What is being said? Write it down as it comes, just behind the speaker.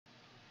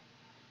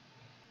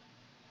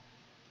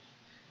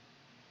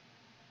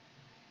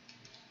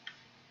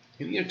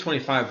In the Unit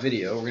 25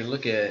 video, we're going to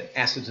look at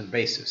acids and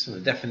bases, some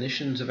of the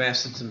definitions of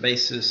acids and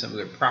bases, some of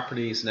their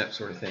properties, and that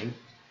sort of thing.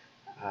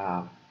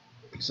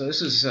 So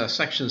this is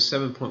section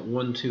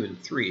 7.1, 2, and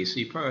 3, so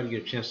you probably ought to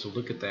get a chance to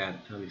look at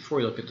that before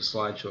you look at the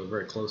slideshow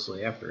very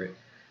closely after it,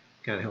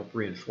 kind of help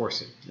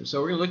reinforce it. And so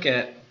we're going to look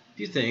at a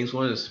few things.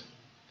 One is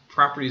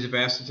properties of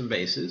acids and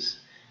bases,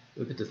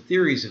 look at the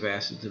theories of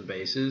acids and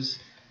bases,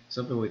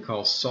 something we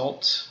call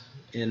salts,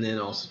 and then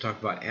also talk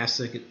about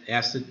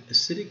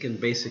acidic and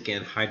basic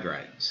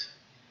anhydrides.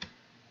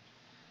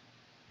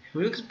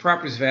 When we look at the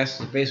properties of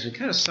acids and bases, we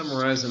kind of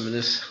summarize them in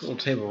this little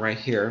table right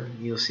here.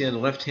 You'll see on the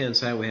left-hand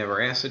side we have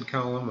our acid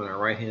column, and on our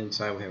right-hand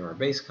side we have our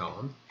base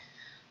column.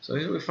 So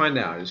here's what we find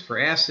out is for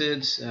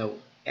acids,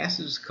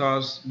 acids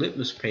cause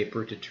litmus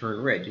paper to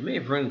turn red. You may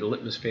have run into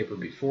litmus paper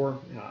before.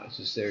 It's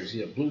just there's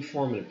a blue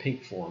form and a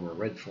pink form or a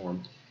red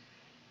form.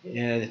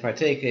 And if I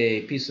take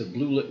a piece of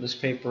blue litmus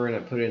paper and I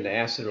put it into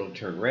acid, it'll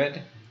turn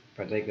red. If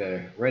I take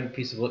a red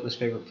piece of litmus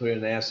paper and put it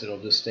into acid,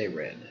 it'll just stay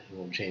red. It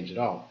won't change at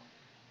all.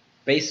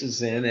 Bases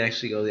then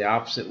actually go the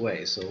opposite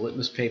way. So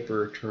litmus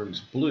paper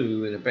turns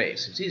blue in a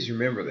base. It's easy to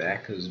remember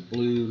that because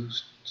blue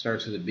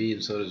starts with a B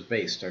and so does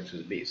base starts with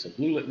a B. So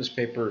blue litmus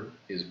paper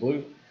is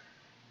blue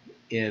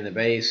in the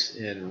base,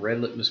 and red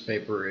litmus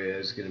paper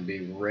is going to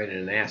be red in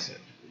an acid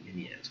in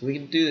the end. So we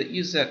can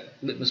use that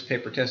litmus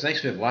paper test.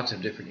 Actually, we have lots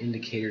of different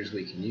indicators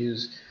we can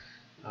use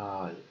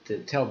to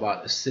tell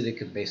about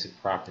acidic and basic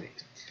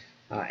properties.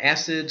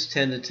 Acids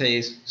tend to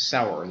taste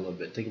sour a little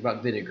bit. Think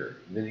about vinegar.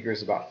 Vinegar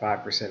is about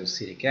 5%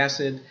 acetic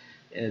acid,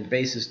 and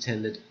bases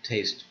tend to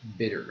taste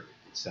bitter.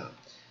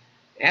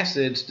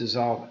 Acids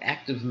dissolve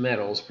active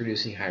metals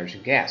producing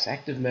hydrogen gas.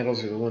 Active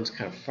metals are the ones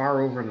kind of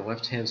far over on the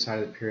left-hand side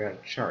of the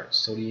periodic chart.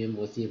 Sodium,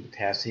 lithium,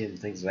 potassium,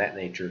 things of that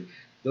nature.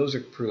 Those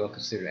are pretty well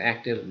considered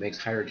active. It makes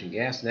hydrogen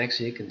gas, and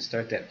actually it can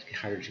start that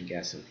hydrogen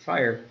gas on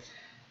fire.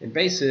 And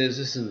bases,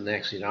 this isn't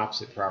actually an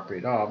opposite property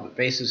at all, but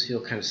bases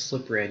feel kind of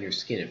slippery on your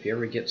skin. If you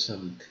ever get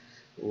some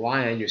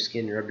lye on your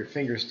skin, you rub your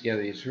fingers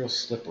together, it's real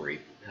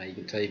slippery. You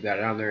can tell you've got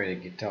it on there, and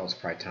you can tell it's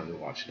probably time to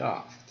wash it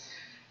off.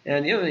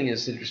 And the other thing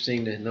that's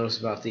interesting to notice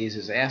about these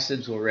is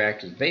acids will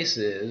react with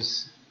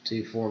bases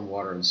to form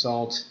water and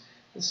salt.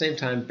 At the same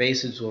time,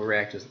 bases will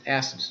react with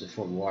acids to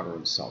form water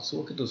and salt. So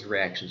we'll look at those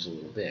reactions a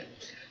little bit.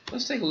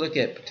 Let's take a look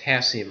at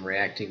potassium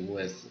reacting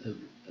with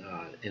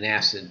an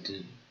acid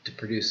to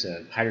produce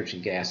a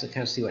hydrogen gas and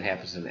kind of see what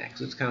happens in that,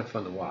 because it's kind of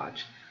fun to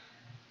watch.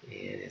 And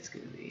it's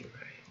going to be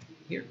right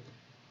here.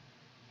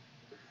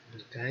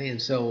 Okay,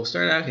 and so we'll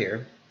start out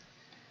here.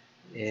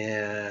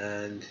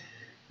 And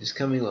just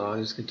coming along,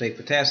 it's going to take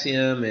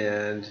potassium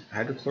and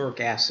hydrochloric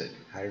acid,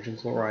 hydrogen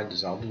chloride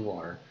dissolved in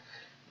water.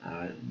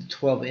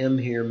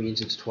 12M here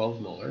means it's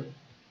 12 molar.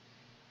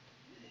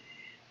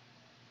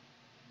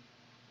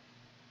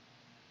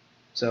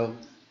 So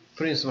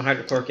putting in some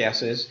hydrochloric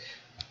acid,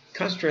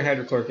 concentrated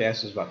hydrochloric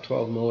acid is about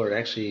 12 molar.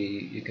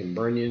 Actually, you can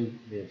burn you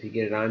if you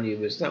get it on you,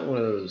 but it's not one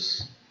of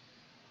those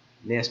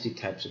nasty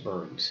types of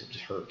burns. It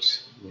just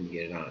hurts when you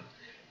get it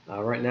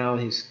on. Right now,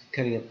 he's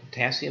cutting up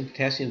potassium.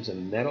 Potassium's a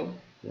metal,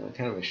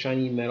 kind of a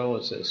shiny metal.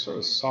 It's a sort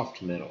of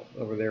soft metal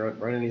over there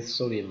right underneath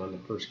sodium on the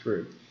first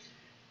group.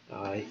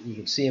 You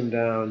can see him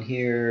down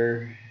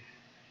here.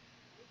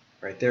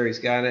 Right there, he's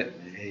got it.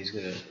 And he's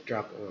going to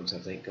drop it once, I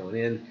think, going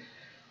in.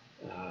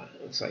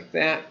 Looks like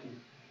that.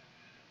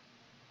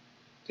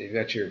 So you've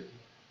got your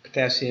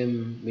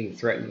potassium being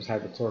threatened with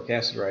hydrochloric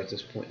acid right at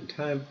this point in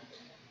time.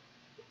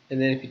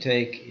 And then if you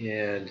take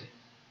and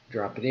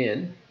drop it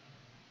in,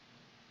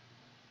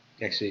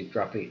 actually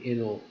dropping it in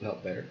will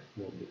help better,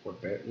 will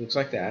work better. It looks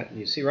like that. And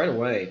you see right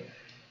away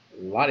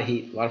a lot of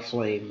heat, a lot of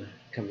flame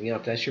coming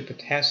up. That's your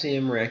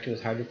potassium reacting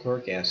with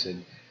hydrochloric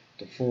acid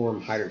to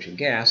form hydrogen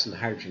gas, and the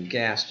hydrogen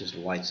gas just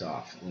lights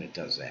off when it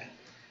does that.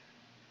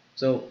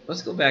 So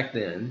let's go back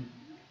then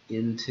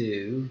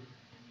into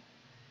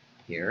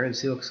here and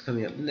see what's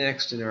coming up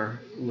next in our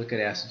look at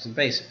acids and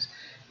bases.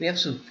 We have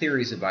some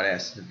theories about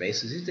acids and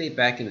bases. These date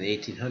back into the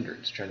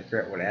 1800s, trying to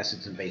figure out what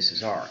acids and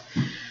bases are.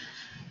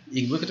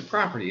 You can look at the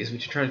properties,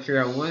 but you're trying to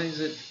figure out what is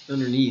it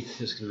underneath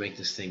that's going to make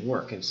this thing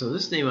work. And so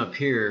this name up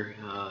here,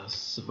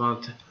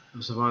 Savante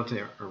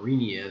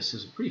Arrhenius,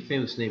 is a pretty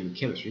famous name in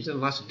chemistry. He's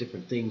done lots of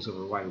different things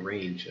over a wide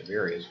range of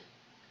areas.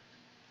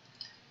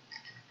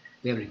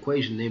 We have an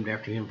equation named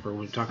after him for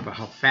when we talk about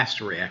how fast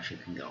a reaction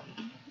can go.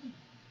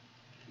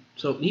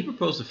 So he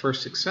proposed the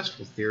first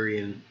successful theory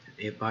in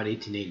about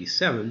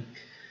 1887,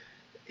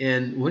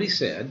 and what he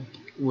said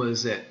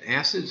was that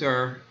acids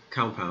are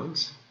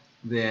compounds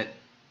that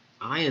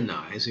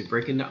ionize, they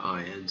break into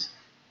ions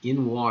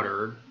in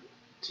water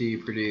to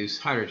produce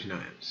hydrogen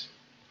ions.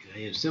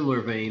 Okay? In a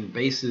similar vein,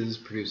 bases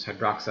produce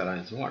hydroxide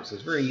ions in water. So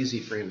it's very easy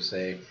for him to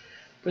say,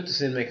 put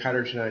this in, make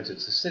hydrogen ions,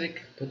 it's acidic.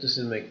 Put this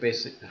in, make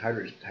basic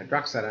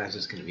hydroxide ions,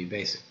 it's going to be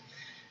basic.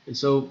 And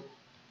so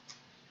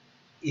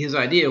his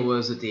idea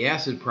was that the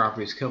acid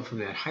properties come from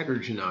that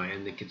hydrogen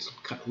ion that gets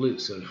cut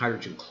loose. So in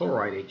hydrogen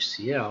chloride,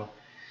 HCl,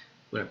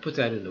 when I put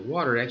that into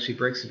water, it actually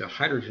breaks into a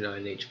hydrogen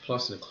ion, H+,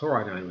 and a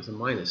chloride ion with a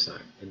minus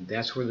sign. And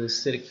that's where the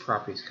acidic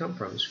properties come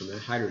from, is from that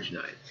hydrogen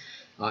ion.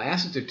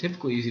 Acids are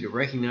typically easy to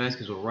recognize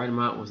because we'll write them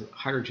out with a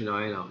hydrogen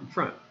ion out in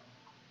front.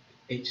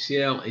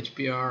 HCl,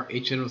 HBr,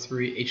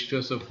 HNO3,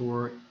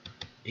 H2SO4,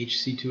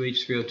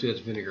 HC2H3O2, that's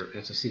vinegar.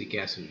 That's acetic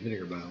acid and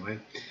vinegar, by the way.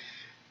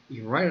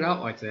 You can write it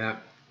out like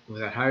that with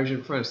that hydrogen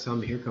in front. It's telling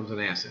me here comes an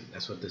acid.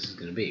 That's what this is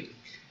going to be.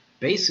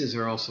 Bases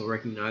are also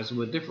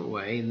recognizable a different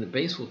way, and the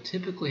base will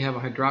typically have a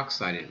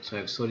hydroxide in it. So I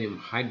have sodium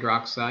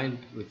hydroxide,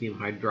 lithium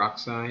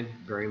hydroxide,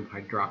 barium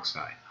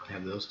hydroxide. I'll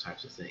have those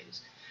types of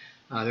things.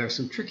 There are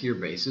some trickier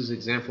bases.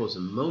 Example is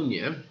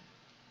ammonia,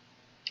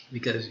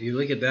 because you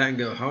look at that and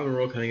go, how in the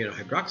world can I get a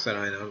hydroxide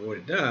ion out? What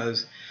it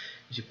does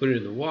is you put it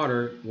in the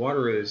water.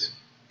 Water is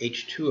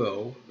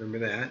H2O,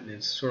 remember that, and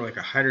it's sort of like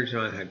a hydrogen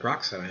ion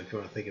hydroxide ion, if you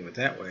want to think of it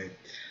that way.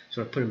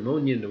 So I put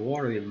ammonia into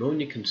water. The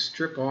ammonia can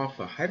strip off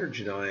a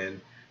hydrogen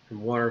ion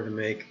from water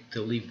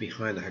to leave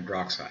behind the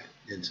hydroxide,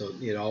 and so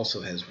it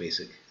also has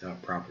basic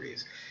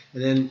properties.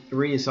 And then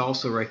Arrhenius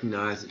also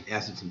recognized that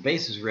acids and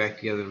bases react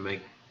together to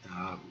make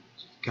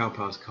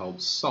compounds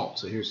called salt.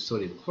 So here's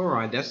sodium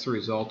chloride. That's the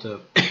result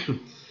of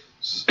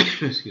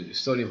excuse me,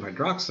 sodium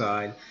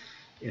hydroxide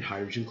and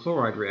hydrogen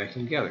chloride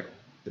reacting together.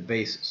 The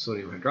base,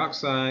 sodium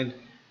hydroxide,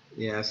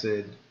 the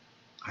acid,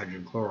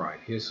 hydrogen chloride.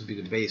 Here's will be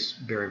the base,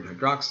 barium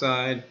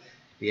hydroxide,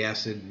 the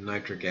acid,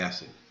 nitric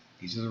acid.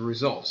 These are the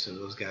results of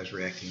those guys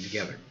reacting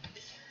together.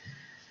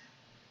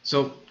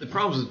 So the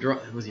problems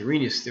with the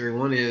Arrhenius theory,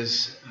 one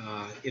is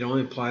it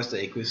only applies to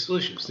aqueous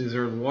solutions. These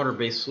are in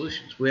water-based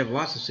solutions. We have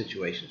lots of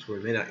situations where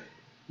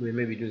we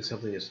may be doing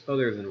something that's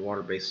other than a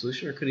water-based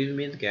solution, or it could even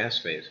be in the gas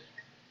phase.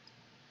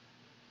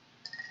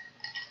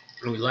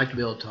 And we'd like to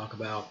be able to talk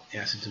about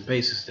acids and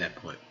bases at that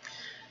point.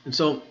 And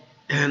so,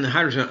 and the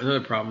hydrogen, another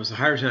problem is the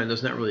hydrogen ion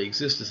does not really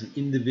exist as an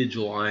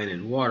individual ion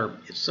in water.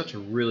 It's such a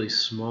really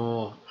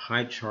small,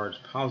 high-charged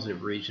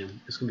positive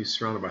region. It's going to be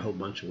surrounded by a whole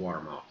bunch of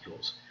water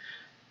molecules.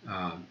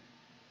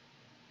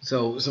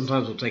 So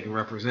sometimes we'll take and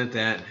represent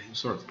that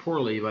sort of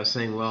poorly by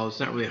saying, well, it's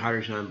not really a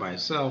hydrogen ion by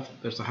itself,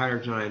 but it's a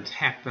hydrogen ion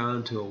tacked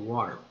onto a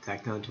water,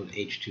 tacked onto an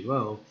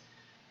H2O.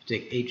 If you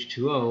take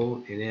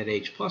H2O and add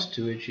H plus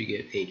to it, you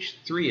get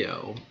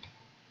H3O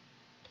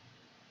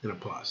and a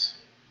plus.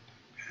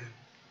 Okay.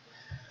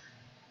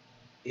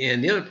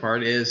 And the other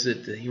part is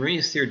that the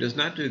Arrhenius theory does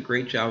not do a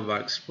great job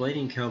about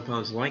explaining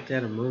compounds like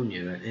that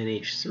ammonia, that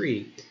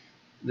NH3,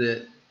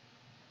 that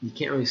you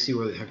can't really see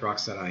where the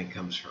hydroxide ion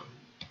comes from.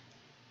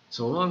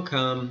 So along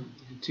come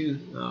two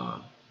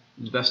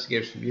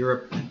investigators from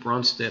Europe,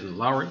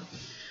 Bronsted-Lowry.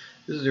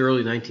 This is the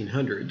early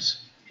 1900s.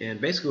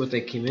 And basically what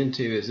they came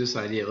into is this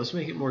idea. Let's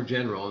make it more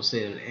general and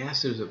say that an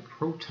acid is a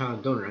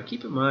proton donor. Now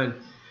keep in mind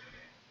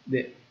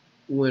that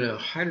when a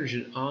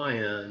hydrogen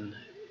ion,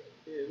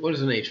 what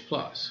is an H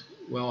plus?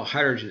 Well, a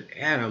hydrogen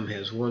atom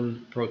has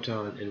one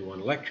proton and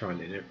one electron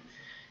in it.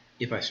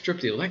 If I strip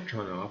the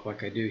electron off,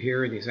 like I do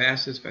here in these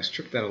acids, if I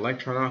strip that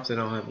electron off, then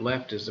I'll have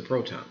left is the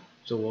proton.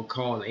 So we'll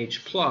call an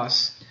H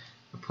plus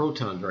a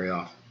proton very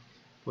often.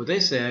 What they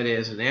said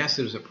is an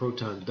acid is a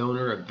proton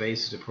donor, a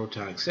base is a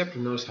proton acceptor.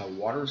 Notice how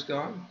water's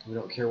gone. We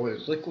don't care whether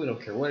it's liquid, we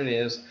don't care what it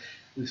is.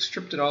 We've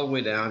stripped it all the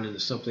way down into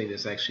something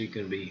that's actually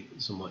going to be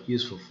somewhat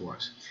useful for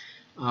us.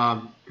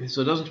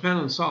 So it doesn't depend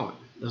on the solvent.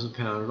 It doesn't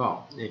depend on it at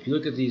all. And if you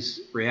look at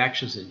these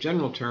reactions in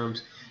general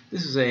terms,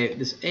 this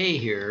A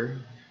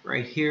here,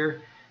 right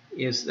here,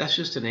 that's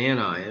just an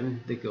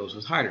anion that goes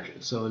with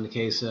hydrogen. So in the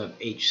case of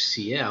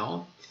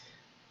HCl,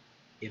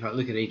 if I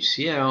look at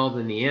HCl,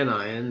 then the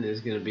anion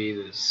is going to be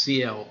the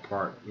Cl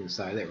part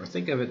inside there. Or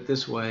think of it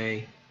this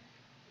way.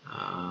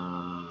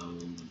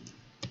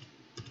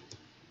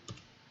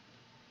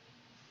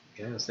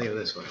 Okay, let's think of it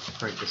this way. I'll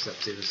crank this up,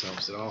 see if this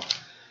helps at all.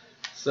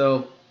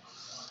 So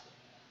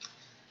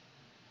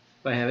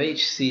if I have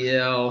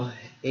HCl,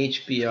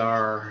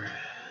 HBr,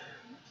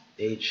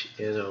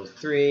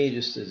 HNO3,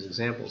 just as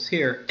examples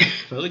here,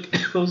 if I look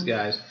at those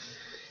guys,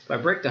 if I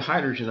break the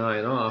hydrogen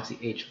ion off, the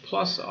H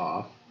plus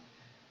off,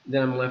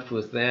 then I'm left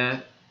with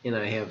that, and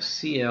I have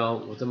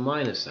Cl with a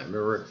minus sign.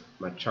 Remember,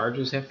 my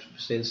charges have to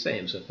stay the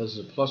same. So if this is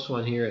a plus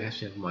one here, it has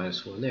to have a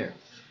minus one there.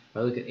 If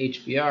I look at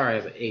HBr, I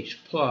have an H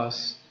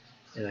plus,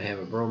 and I have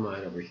a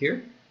bromide over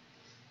here.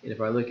 And if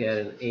I look at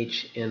an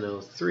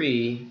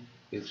HNO3,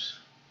 it's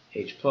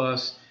H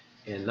plus,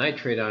 and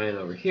nitrate ion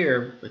over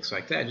here, looks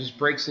like that. It just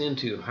breaks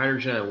into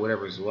hydrogen ion,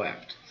 whatever's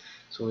left.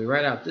 So when we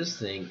write out this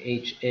thing,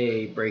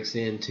 HA breaks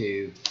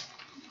into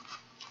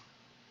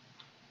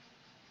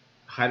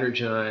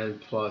hydrogen ion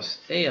plus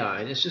A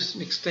ion. It's just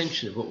an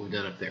extension of what we've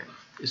done up there.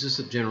 It's just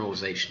a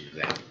generalization of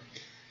that.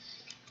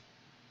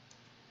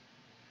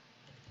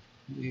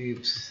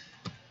 Oops.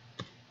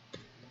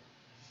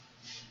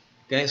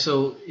 Okay,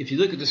 so if you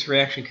look at this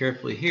reaction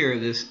carefully here,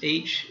 this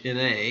H and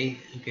A,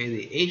 okay,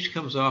 the H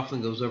comes off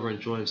and goes over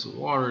and joins the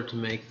water to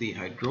make the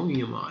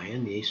hydronium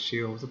ion, the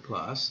H0 with a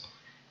plus,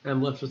 and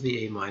I'm left with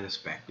the A minus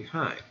back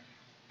behind.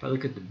 If I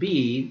look at the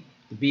B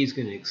is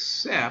going to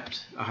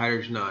accept a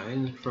hydrogen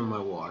ion from my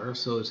water,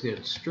 so it's going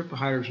to strip a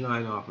hydrogen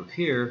ion off of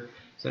here,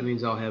 so that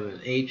means I'll have an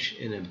H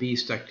and a B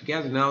stuck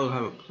together. Now they'll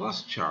have a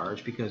plus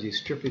charge because he's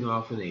stripping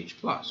off an H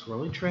plus. We're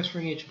only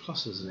transferring H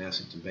pluses in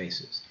acids and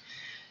bases.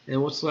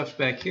 And what's left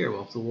back here?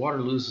 Well, if the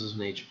water loses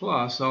an H+,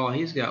 all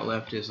he's got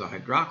left is a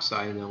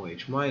hydroxide and no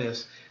H-.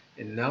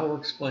 And now we're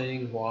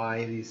explaining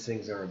why these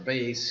things are a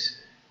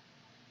base,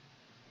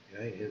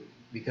 okay,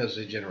 because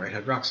they generate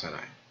hydroxide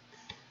ion.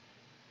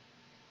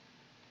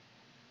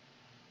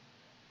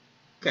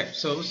 Okay,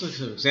 so let's look at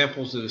some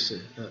examples of this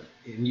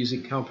in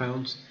using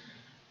compounds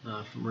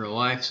from real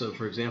life. So,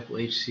 for example,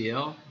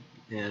 HCl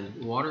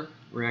and water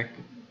react.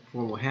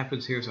 What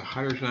happens here is a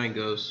hydrogen ion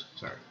goes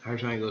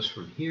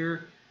from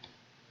here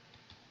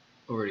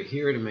over to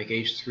here to make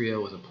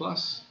H3O with a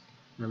plus,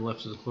 and then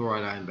left with the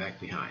chloride ion back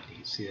behind. You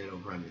can see that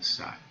over on this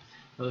side.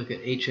 Now look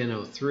at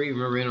HNO3.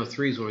 Remember,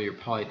 NO3 is one of your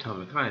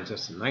polyatomic ions.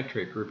 That's the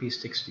nitrate group. He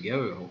sticks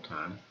together the whole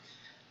time.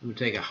 I'm going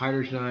to take a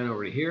hydrogen ion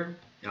over to here.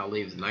 I'll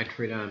leave the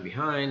nitrate ion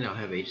behind. I'll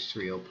have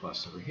H3O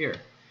plus over here.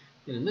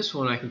 And in this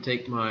one, I can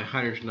take my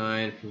hydrogen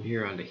ion from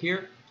here onto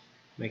here,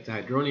 make the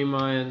hydronium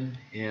ion,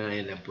 and I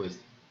end up with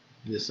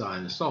this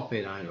ion, the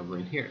sulfate ion, over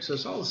in here. So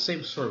it's all the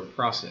same sort of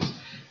process.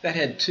 If that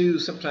had two,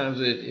 sometimes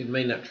it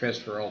may not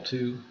transfer all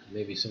two.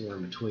 Maybe somewhere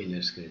in between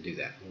it's going to do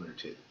that, one or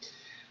two.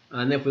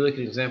 And then if we look at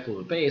an example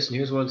of a base, and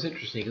here's one that's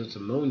interesting because it's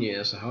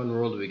ammonia. So how in the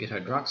world do we get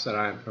hydroxide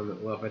ion from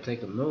it? Well, if I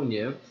take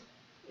ammonia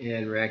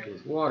and react it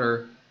with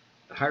water,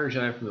 the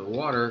hydrogen ion from the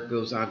water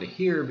goes onto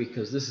here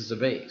because this is a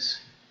base.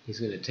 He's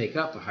going to take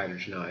up the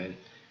hydrogen ion.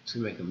 It's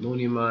going to make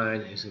ammonium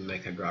ion. It's going to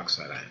make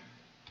hydroxide ion.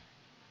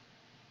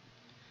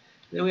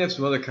 Then we have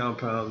some other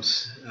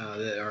compounds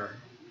that are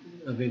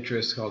of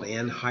interest called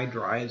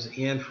anhydrides.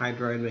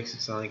 Anhydride makes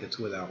it sound like it's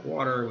without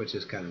water, which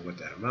is kind of what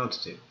that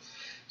amounts to.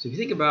 So if you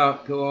think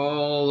about, go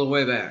all the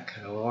way back,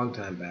 a long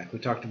time back, we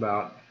talked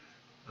about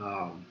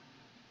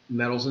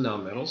metals and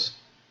nonmetals.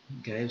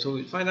 Okay, and so what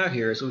we find out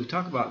here is when we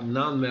talk about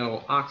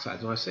nonmetal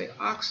oxides. When I say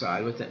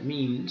oxide, what that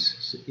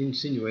means,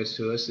 insinuates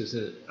to us, is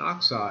that an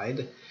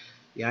oxide,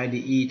 the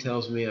IDE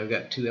tells me I've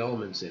got two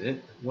elements in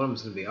it. One of them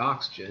is going to be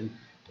oxygen.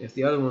 If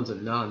the other one's a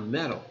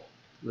nonmetal,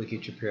 looking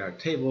at your periodic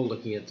table,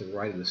 looking at the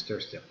right of the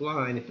stair-step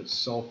line, if it's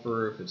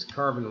sulfur, if it's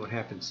carbon, what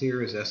happens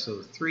here is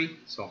SO3,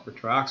 sulfur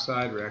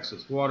trioxide, reacts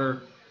with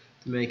water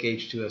to make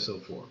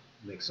H2SO4,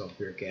 make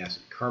sulfuric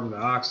acid. Carbon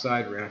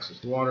dioxide reacts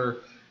with water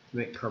to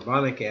make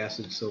carbonic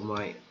acid. So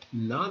my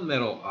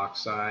nonmetal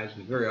oxides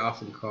we very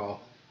often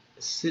call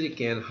acidic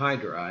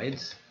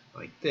anhydrides,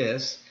 like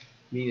this,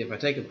 meaning if I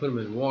take and put them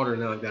in water,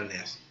 now I've got an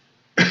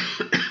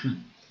acid.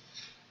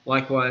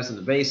 Likewise, in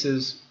the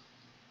bases,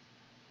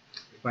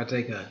 if I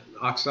take an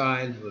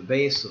oxide of a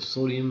base, so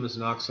sodium is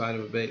an oxide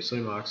of a base,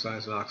 sodium oxide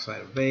is an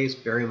oxide of a base,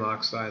 barium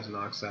oxide is an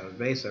oxide of a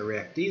base, I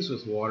react these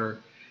with water,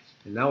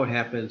 and now what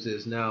happens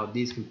is now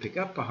these can pick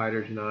up a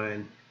hydrogen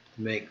ion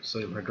to make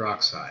sodium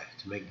hydroxide,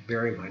 to make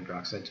barium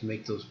hydroxide, to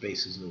make those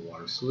bases in the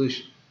water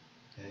solution.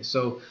 Okay,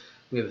 so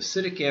we have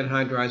acidic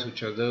anhydrides,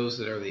 which are those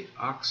that are the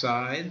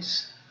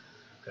oxides,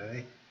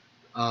 okay,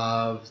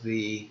 of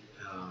the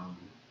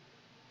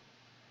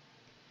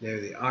they're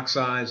the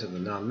oxides of the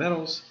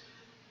nonmetals,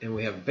 and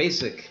we have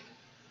basic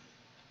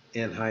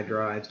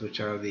anhydrides, which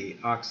are the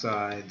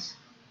oxides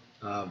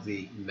of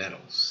the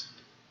metals.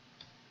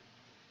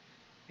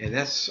 And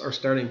that's our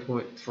starting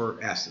point for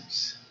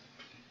acids.